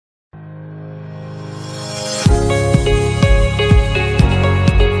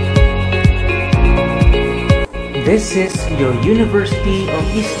This is your University of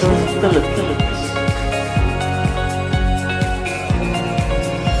Eastern Philippines.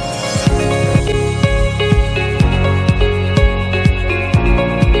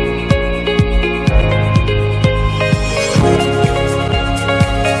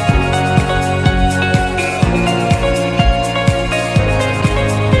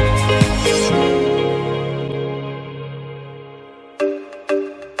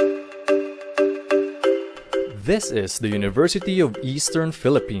 This is the University of Eastern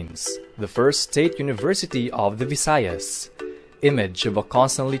Philippines, the first state university of the Visayas. Image of a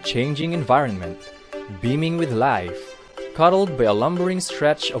constantly changing environment, beaming with life, cuddled by a lumbering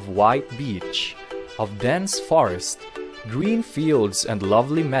stretch of white beach, of dense forest, green fields and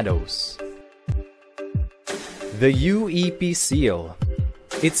lovely meadows. The UEP seal.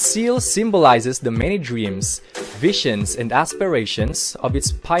 Its seal symbolizes the many dreams, visions and aspirations of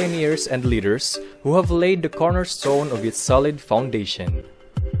its pioneers and leaders who have laid the cornerstone of its solid foundation.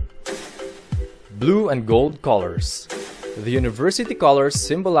 Blue and gold colors. The university colors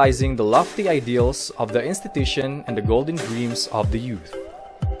symbolizing the lofty ideals of the institution and the golden dreams of the youth.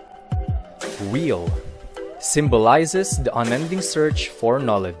 Wheel symbolizes the unending search for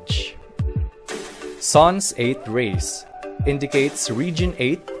knowledge. Sun's 8 rays indicates Region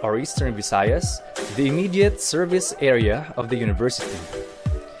 8 or Eastern Visayas, the immediate service area of the university.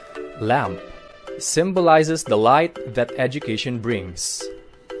 Lamp symbolizes the light that education brings.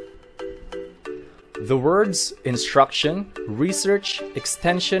 The words instruction, research,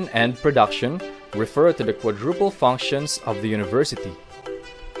 extension, and production refer to the quadruple functions of the university.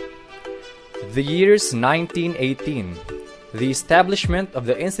 The years 1918, the establishment of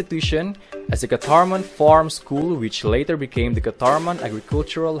the institution as the Catarman Farm School, which later became the Catarman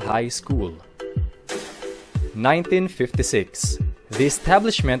Agricultural High School. 1956, the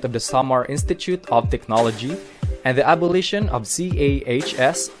establishment of the Samar Institute of Technology and the abolition of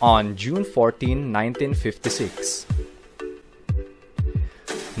CAHS on June 14, 1956.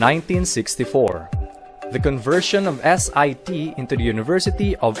 1964, the conversion of SIT into the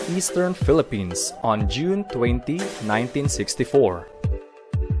University of Eastern Philippines on June 20, 1964.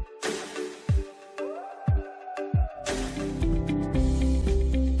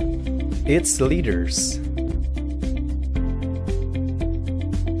 Its leaders.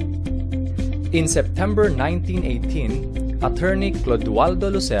 In September 1918, Attorney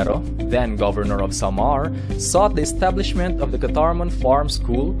Clodoaldo Lucero, then Governor of Samar, sought the establishment of the Catarman Farm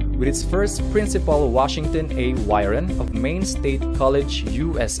School with its first principal Washington A. Wyron of Maine State College,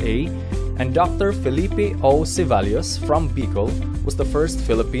 USA, and Dr. Felipe O. Cevallos from Bicol was the first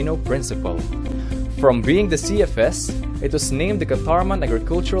Filipino principal. From being the CFS, it was named the Catarman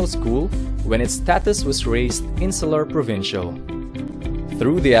Agricultural School when its status was raised insular provincial.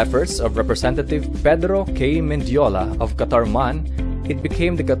 Through the efforts of Representative Pedro K. Mendiola of Catarman, it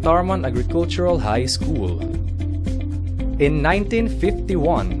became the Catarman Agricultural High School. In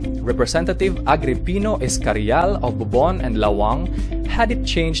 1951, Representative Agripino Escarial of Bubon and Lawang had it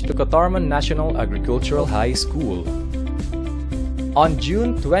changed to Catarman National Agricultural High School. On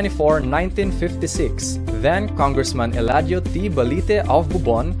June 24, 1956, then Congressman Eladio T. Balite of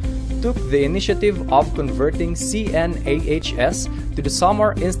Bubon took the initiative of converting CNAHS to the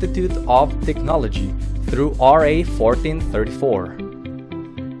Samar Institute of Technology through RA 1434.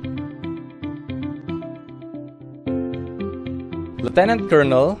 Lieutenant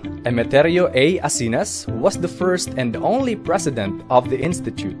Colonel Emeterio A. Asinas was the first and only president of the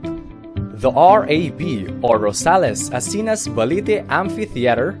institute. The RAB, or Rosales Asinas Balite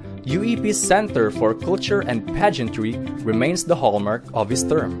Amphitheater, UEP's Center for Culture and Pageantry, remains the hallmark of his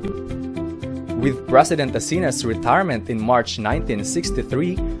term. With President Asinas' retirement in March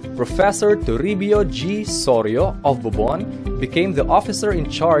 1963, Professor Toribio G. Sorio of Bubon became the officer in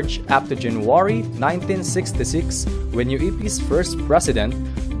charge up to January 1966 when UEP's first president,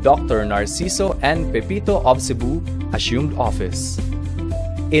 Dr. Narciso N. Pepito of Cebu, assumed office.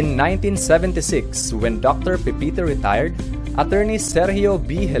 In 1976, when Dr. Pepito retired, Attorney Sergio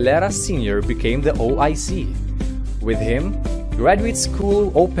B. Helera Sr. became the OIC. With him, graduate school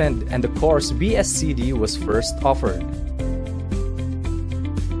opened and the course BSCD was first offered.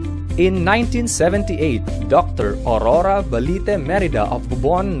 In 1978, Dr. Aurora Balite Merida of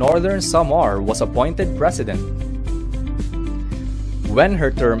Bubon, Northern Samar was appointed president. When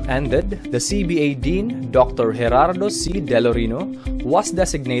her term ended, the CBA Dean, Dr. Gerardo C. Delorino, was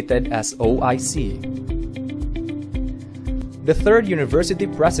designated as OIC. The third university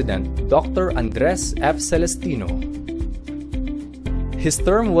president, Dr. Andres F. Celestino. His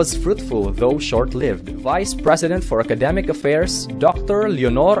term was fruitful though short-lived. Vice President for Academic Affairs, Dr.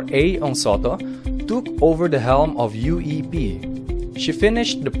 Leonor A. Ongsoto, took over the helm of UEP. She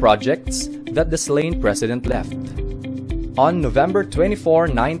finished the projects that the slain president left. On November 24,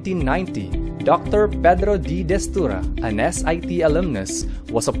 1990, Dr. Pedro D. Destura, an SIT alumnus,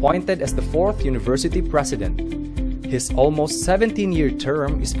 was appointed as the fourth university president. His almost 17-year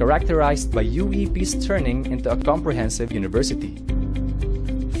term is characterized by UEP's turning into a comprehensive university.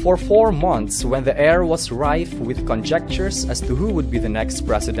 For 4 months, when the air was rife with conjectures as to who would be the next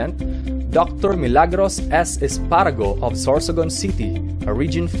president, Dr. Milagros S. Esparrago of Sorsogon City, a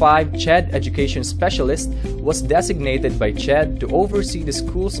Region 5 CHED education specialist, was designated by CHED to oversee the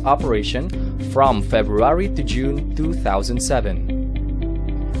school's operation from February to June 2007.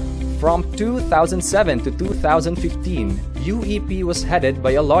 From 2007 to 2015, UEP was headed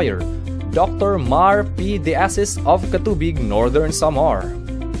by a lawyer, Dr. Mar P. De Asis of Catubig, Northern Samar.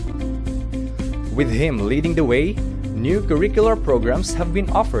 With him leading the way, new curricular programs have been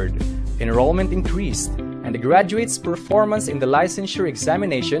offered, enrollment increased, and the graduates' performance in the licensure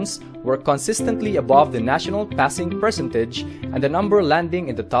examinations were consistently above the national passing percentage and the number landing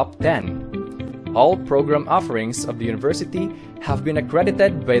in the top 10. All program offerings of the university have been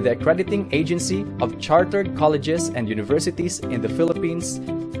accredited by the Accrediting Agency of Chartered Colleges and Universities in the Philippines,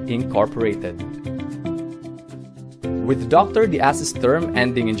 Incorporated. With Dr. De Asis' term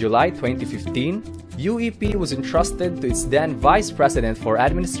ending in July 2015, UEP was entrusted to its then Vice President for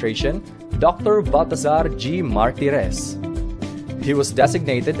Administration, Dr. Baltazar G. Martires. He was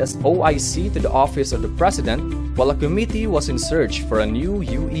designated as OIC to the Office of the President, while a committee was in search for a new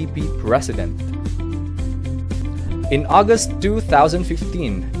UEP President. In August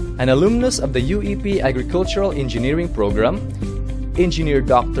 2015, an alumnus of the UEP Agricultural Engineering Program, Engineer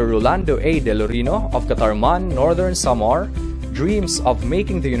Dr. Rolando A. De Lorino of Catarman, Northern Samar, dreams of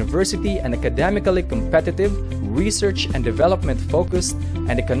making the university an academically competitive, research and development focused,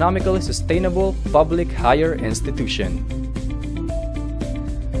 and economically sustainable public higher institution.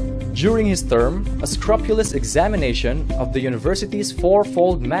 During his term, a scrupulous examination of the university's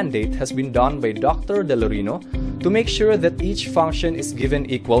fourfold mandate has been done by Dr. De Lorino to make sure that each function is given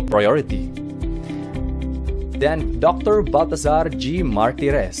equal priority. Then, Dr. Baltazar G.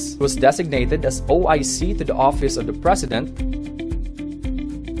 Martires was designated as OIC to the Office of the President.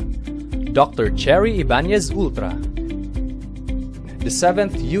 Dr. Cherry Ibanez Ultra, the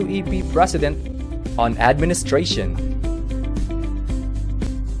 7th UEP President on Administration.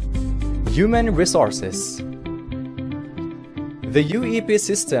 Human Resources. The UEP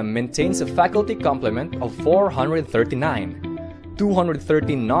system maintains a faculty complement of 439,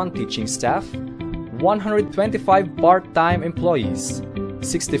 213 non-teaching staff, 125 part-time employees,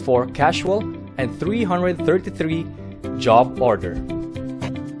 64 casual, and 333 job order.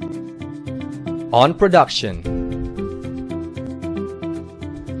 On production.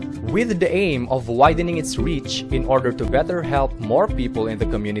 With the aim of widening its reach in order to better help more people in the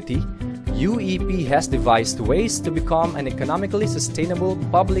community, UEP has devised ways to become an economically sustainable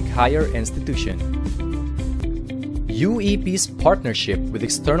public higher institution. UEP's partnership with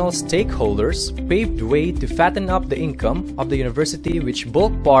external stakeholders paved the way to fatten up the income of the university, which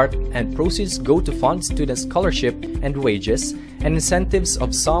bulk part and proceeds go to fund student scholarship and wages and incentives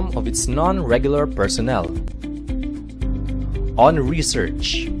of some of its non-regular personnel. On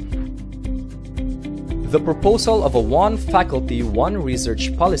research. The proposal of a one faculty, one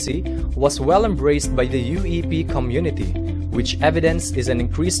research policy was well embraced by the UEP community, which evidence is an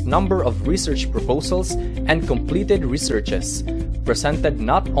increased number of research proposals and completed researches, presented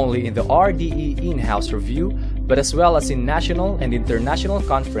not only in the RDE in-house review, but as well as in national and international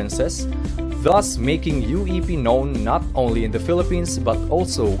conferences, thus making UEP known not only in the Philippines but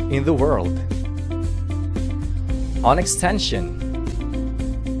also in the world. On extension.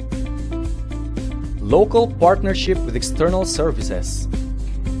 Local partnership with external services.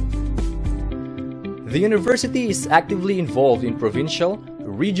 The university is actively involved in provincial,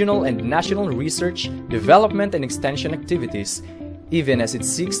 regional, and national research, development, and extension activities, even as it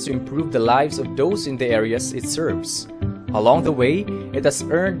seeks to improve the lives of those in the areas it serves. Along the way, it has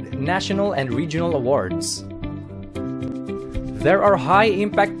earned national and regional awards. There are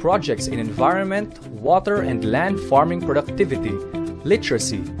high-impact projects in environment, water and land farming productivity,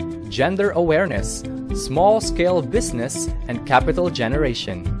 literacy, gender awareness, small-scale business, and capital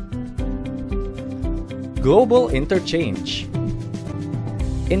generation. Global interchange.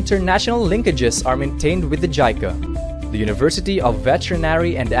 International linkages are maintained with the JICA, the University of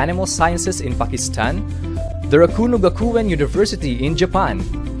Veterinary and Animal Sciences in Pakistan, the Rakuno Gakuen University in Japan,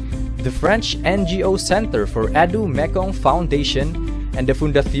 the French NGO Center for Edu Mekong Foundation, and the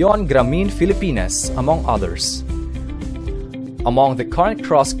Fundación Grameen Filipinas, among others. Among the current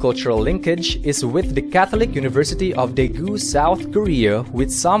cross-cultural linkage is with the Catholic University of Daegu, South Korea,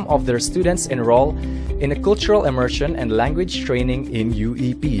 with some of their students enroll in a cultural immersion and language training in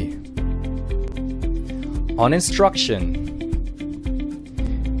UEP. On instruction,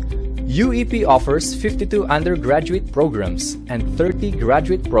 UEP offers 52 undergraduate programs and 30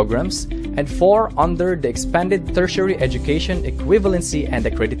 graduate programs and 4 under the Expanded Tertiary Education Equivalency and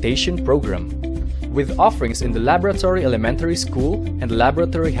Accreditation Program, with offerings in the Laboratory Elementary School and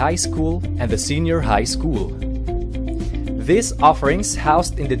Laboratory High School and the Senior High School. These offerings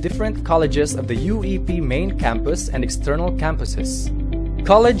housed in the different colleges of the UEP main campus and external campuses.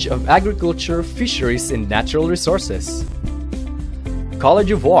 College of Agriculture, Fisheries and Natural Resources,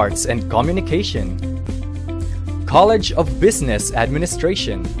 College of Arts and Communication, College of Business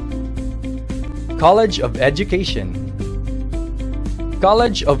Administration, College of Education,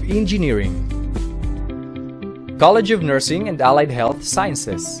 College of Engineering, College of Nursing and Allied Health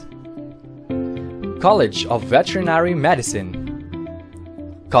Sciences, College of Veterinary Medicine,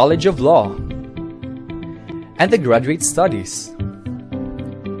 College of Law, and the Graduate Studies,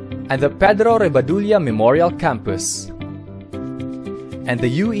 and the Pedro Rebadulla Memorial Campus, and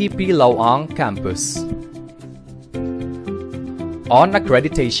the UEP Lauang Campus. On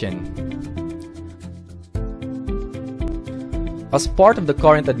accreditation. As part of the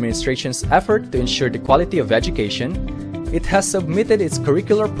current administration's effort to ensure the quality of education, it has submitted its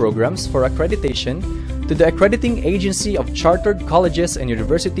curricular programs for accreditation to the Accrediting Agency of Chartered Colleges and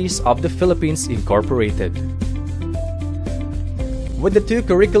Universities of the Philippines, Incorporated. With the 2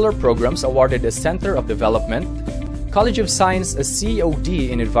 curricular programs awarded as Center of Development, College of Science as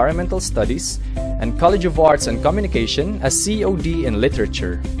COD in Environmental Studies, and College of Arts and Communication as COD in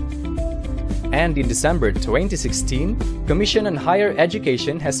Literature. And in December 2016, Commission on Higher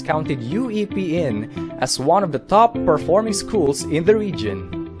Education has counted UEP in as one of the top performing schools in the region.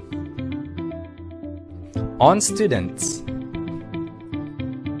 On students,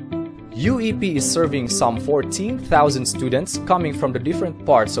 UEP is serving some 14,000 students coming from the different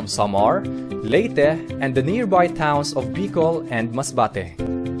parts of Samar, Leyte, and the nearby towns of Bicol and Masbate.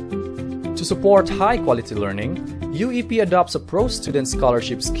 To support high-quality learning, UEP adopts a pro-student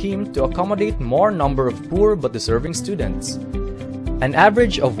scholarship scheme to accommodate more number of poor but deserving students. An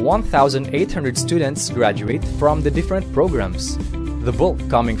average of 1,800 students graduate from the different programs, the bulk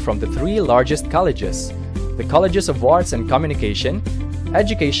coming from the 3 largest colleges, the Colleges of Arts and Communication,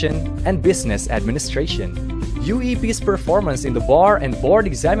 Education, and Business Administration. UEP's performance in the bar and board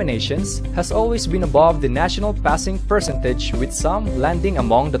examinations has always been above the national passing percentage, with some landing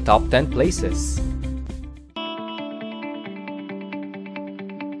among the top 10 places.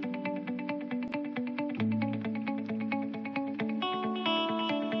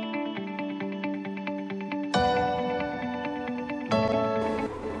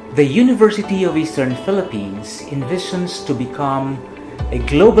 The University of Eastern Philippines envisions to become a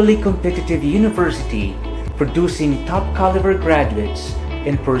globally competitive university producing top-caliber graduates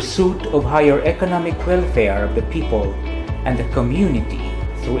in pursuit of higher economic welfare of the people and the community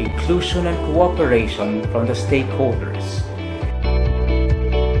through inclusion and cooperation from the stakeholders.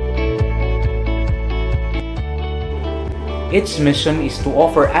 Its mission is to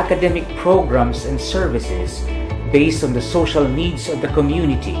offer academic programs and services based on the social needs of the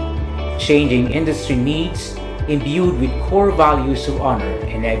community, changing industry needs, imbued with core values of honor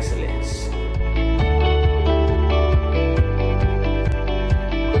and excellence.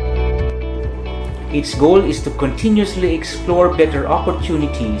 Its goal is to continuously explore better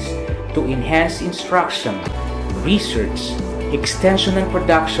opportunities to enhance instruction, research, extension, and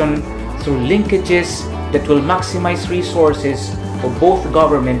production through linkages that will maximize resources of both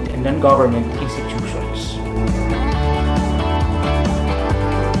government and non-government institutions.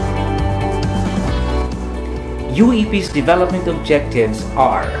 UEP's development objectives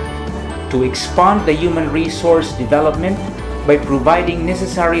are to expand the human resource development by providing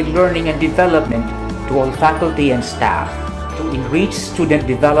necessary learning and development to all faculty and staff, to enrich student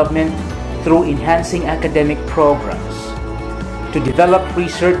development through enhancing academic programs, to develop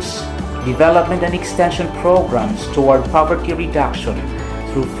research, development and extension programs toward poverty reduction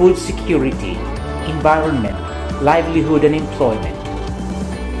through food security, environment, livelihood and employment,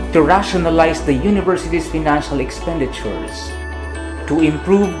 to rationalize the university's financial expenditures, to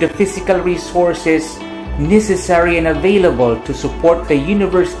improve the physical resources necessary and available to support the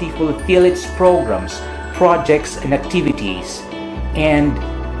university fulfill its programs, projects and activities, and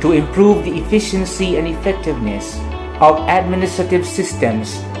to improve the efficiency and effectiveness of administrative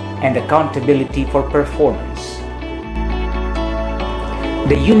systems and accountability for performance.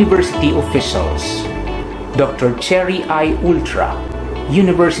 The university officials Dr. Cherry I. Ultra,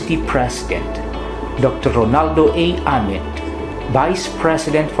 University President. Dr. Ronaldo A. Amit, Vice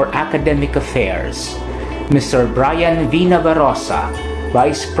President for Academic Affairs. Mr. Brian V. Navarrosa,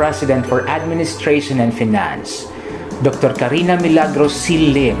 Vice President for Administration and Finance. Dr. Karina Milagros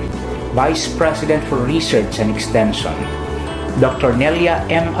C. Lim, Vice President for Research and Extension. Dr. Nelia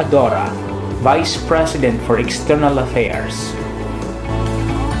M. Adora, Vice President for External Affairs.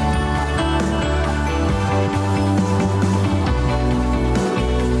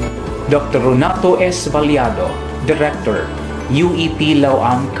 Dr. Renato S. Valiado, Director, UEP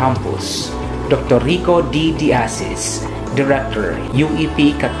Lauam Campus. Dr. Rico D. Diazis, Director,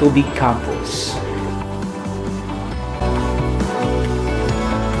 UEP Catubig Campus.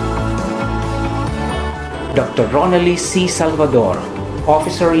 Dr. Ronally C. Salvador,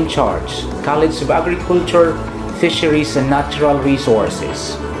 Officer in Charge, College of Agriculture, Fisheries and Natural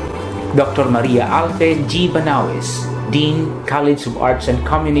Resources. Dr. Maria Alfe G. Banawis, Dean, College of Arts and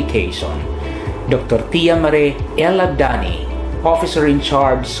Communication. Dr. Tia Mare L. Abdani, Officer in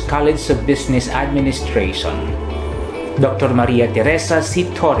Charge, College of Business Administration. Dr. Maria Teresa C.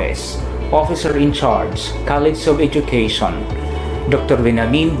 Torres, Officer in Charge, College of Education. Dr.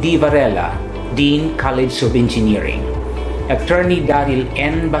 Benamin D. Varela, Dean, College of Engineering. Attorney Daryl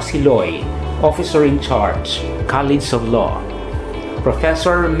N. Basiloy, Officer in Charge, College of Law.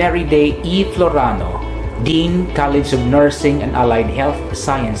 Professor Meriday E. Florano, Dean, College of Nursing and Allied Health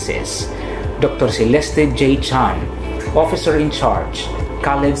Sciences. Dr. Celeste J. Chan, Officer in Charge,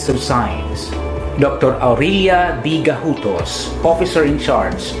 College of Science. Dr. Aurelia B. Gahutos, Officer in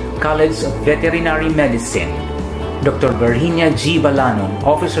Charge, College of Veterinary Medicine. Dr. Virginia G. Balanon,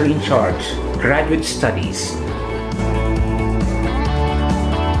 Officer in Charge, Graduate Studies.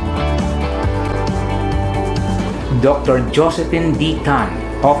 Dr. Josephine D. Tan,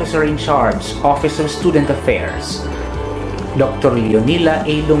 Officer in Charge, Office of Student Affairs. Dr. Leonila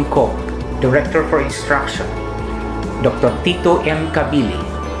A. Lungkok, Director for Instruction. Dr. Tito M. Kabili,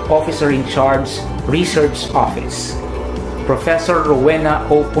 Officer in Charge, Research Office. Professor Rowena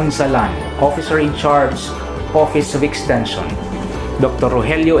O. Punsalan, Officer in Charge, Office of Extension. Dr.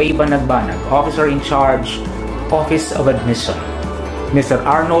 Rogelio A. Banagbanag, Officer in Charge, Office of Admission. Mr.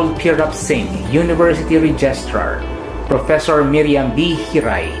 Arnold Pirap Singh, University Registrar. Professor Miriam B.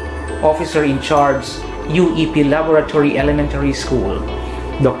 Hiray, Officer in Charge, UEP Laboratory Elementary School.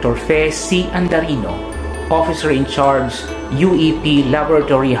 Dr. Fe C. Andarino, Officer in Charge, UEP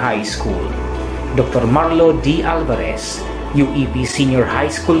Laboratory High School. Dr. Marlo D. Alvarez, UEP Senior High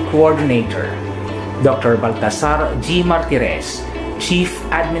School Coordinator. Dr. Baltasar G. Martires, Chief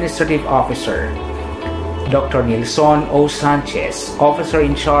Administrative Officer. Dr. Nilson O. Sanchez, Officer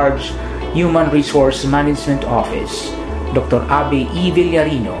in Charge, Human Resource Management Office. Dr. Abe E.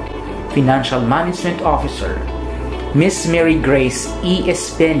 Villarino, Financial Management Officer. Miss Mary Grace E.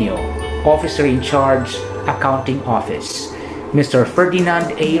 Espeño, Officer in Charge, Accounting Office. Mr.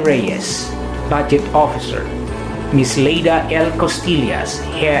 Ferdinand A. Reyes, Budget Officer. Miss Leida L. Costillas,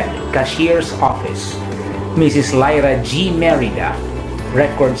 Head, Cashier's Office. Mrs. Lyra G. Merida,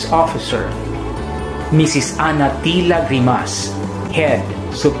 Records Officer. Mrs. Ana T. Lagrimas, Head,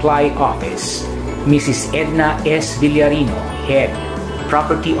 Supply Office. Mrs. Edna S. Villarino, Head,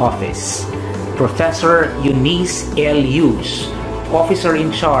 Property Office. Professor Eunice L. Hughes, Officer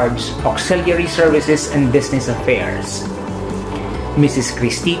in Charge, Auxiliary Services and Business Affairs. Mrs.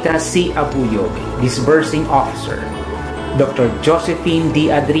 Cristita C. Abuyog, Disbursing Officer. Dr. Josephine D.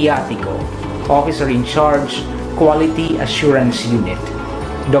 Adriatico, Officer in Charge, Quality Assurance Unit.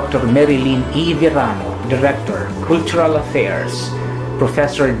 Dr. Marilyn E. Virano, Director, Cultural Affairs.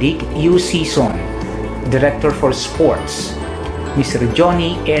 Professor Dick U. Sison, Director for Sports. Mr.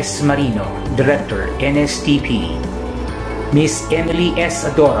 Johnny S. Marino, Director, NSTP. Miss Emily S.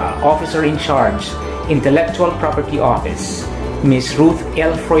 Adora, Officer in Charge, Intellectual Property Office. Miss Ruth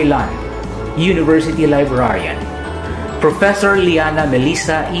L. Froilan, University Librarian. Professor Liana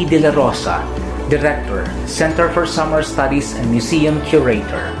Melissa E. De La Rosa, Director, Center for Summer Studies and Museum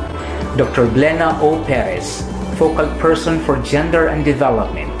Curator. Dr. Blena O. Perez, Focal Person for Gender and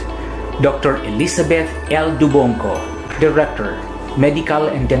Development. Dr. Elizabeth L. Dubonco, Director, Medical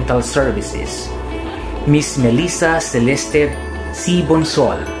and Dental Services. Miss Melissa Celeste C.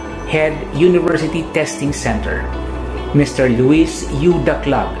 Bonsol, Head, University Testing Center. Mr. Luis U.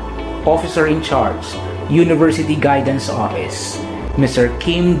 Daclag, Officer in Charge, University Guidance Office. Mr.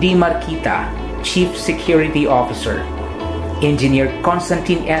 Kim D. Marquita, Chief Security Officer. Engineer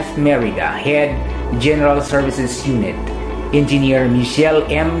Constantine F. Merida, Head, General Services Unit. Engineer Michelle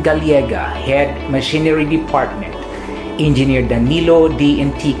M. Gallega, Head, Machinery Department. Engineer Danilo D.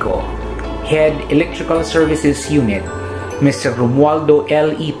 Entico, Head Electrical Services Unit, Mr. Romualdo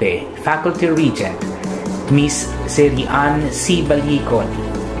L. Ipe, Faculty Regent, Ms. Serian C. Balicon,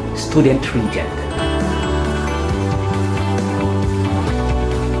 Student Regent.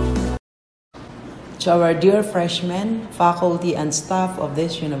 To our dear freshmen, faculty, and staff of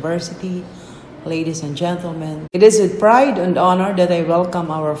this university, ladies and gentlemen, it is with pride and honor that I welcome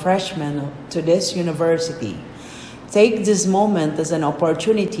our freshmen to this university. Take this moment as an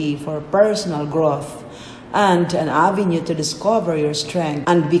opportunity for personal growth and an avenue to discover your strengths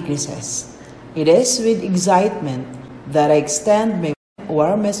and weaknesses. It is with excitement that I extend my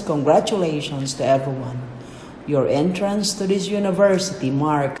warmest congratulations to everyone. Your entrance to this university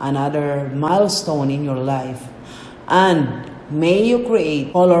marks another milestone in your life, and may you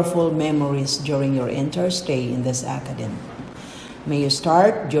create colorful memories during your interstay in this academy. May you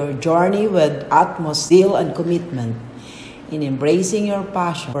start your journey with utmost zeal and commitment in embracing your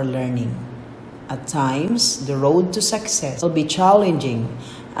passion for learning. At times, the road to success will be challenging,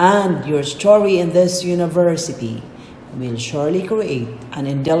 and your story in this university will surely create an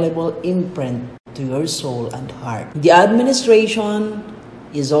indelible imprint to your soul and heart. The administration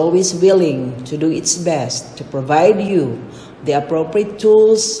is always willing to do its best to provide you the appropriate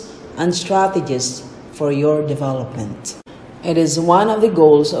tools and strategies for your development. It is one of the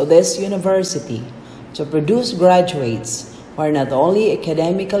goals of this university to produce graduates who are not only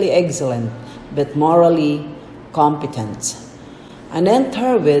academically excellent but morally competent. And then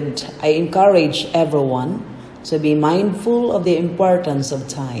therewith, I encourage everyone to be mindful of the importance of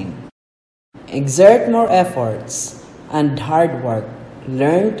time. Exert more efforts and hard work.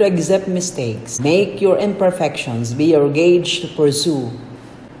 Learn to accept mistakes. Make your imperfections be your gauge to pursue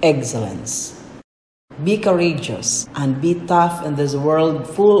excellence. Be courageous and be tough in this world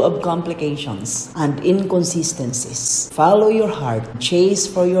full of complications and inconsistencies. Follow your heart. Chase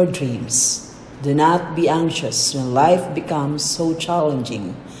for your dreams. Do not be anxious when life becomes so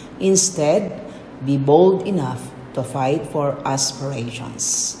challenging. Instead, be bold enough to fight for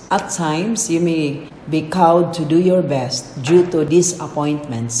aspirations. At times, you may be cowed to do your best due to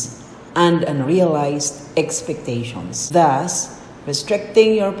disappointments and unrealized expectations, thus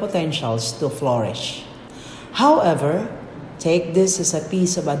restricting your potentials to flourish. However, take this as a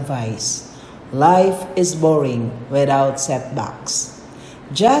piece of advice. Life is boring without setbacks.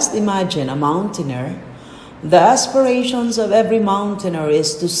 Just imagine a mountaineer. The aspirations of every mountaineer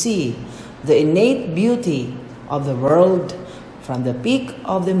is to see the innate beauty of the world from the peak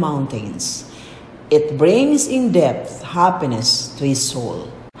of the mountains. It brings in-depth happiness to his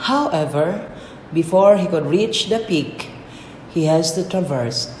soul. However, before he could reach the peak, he has to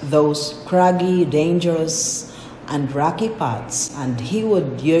traverse those craggy, dangerous, and rocky paths, and he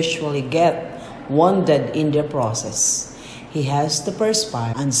would usually get wounded in the process. He has to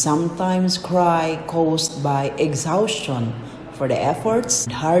perspire and sometimes cry, caused by exhaustion for the efforts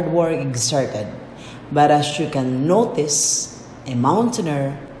and hard work exerted. But as you can notice, a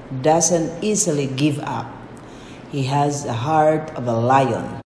mountaineer doesn't easily give up. He has the heart of a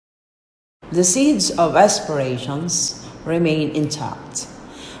lion. The seeds of aspirations remain intact.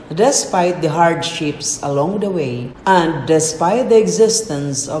 Despite the hardships along the way, and despite the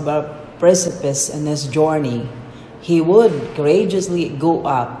existence of a precipice in his journey, he would courageously go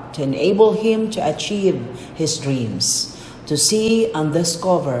up to enable him to achieve his dreams, to see and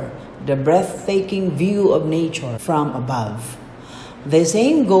discover the breathtaking view of nature from above. The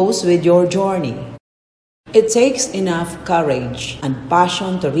same goes with your journey. It takes enough courage and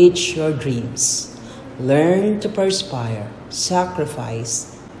passion to reach your dreams. Learn to perspire,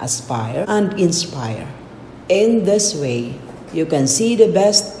 sacrifice, aspire, and inspire. In this way, you can see the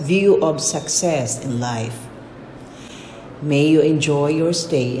best view of success in life. May you enjoy your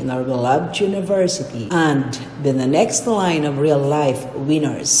stay in our beloved university and be the next line of real-life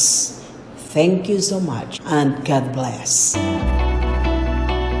winners. Thank you so much, and God bless.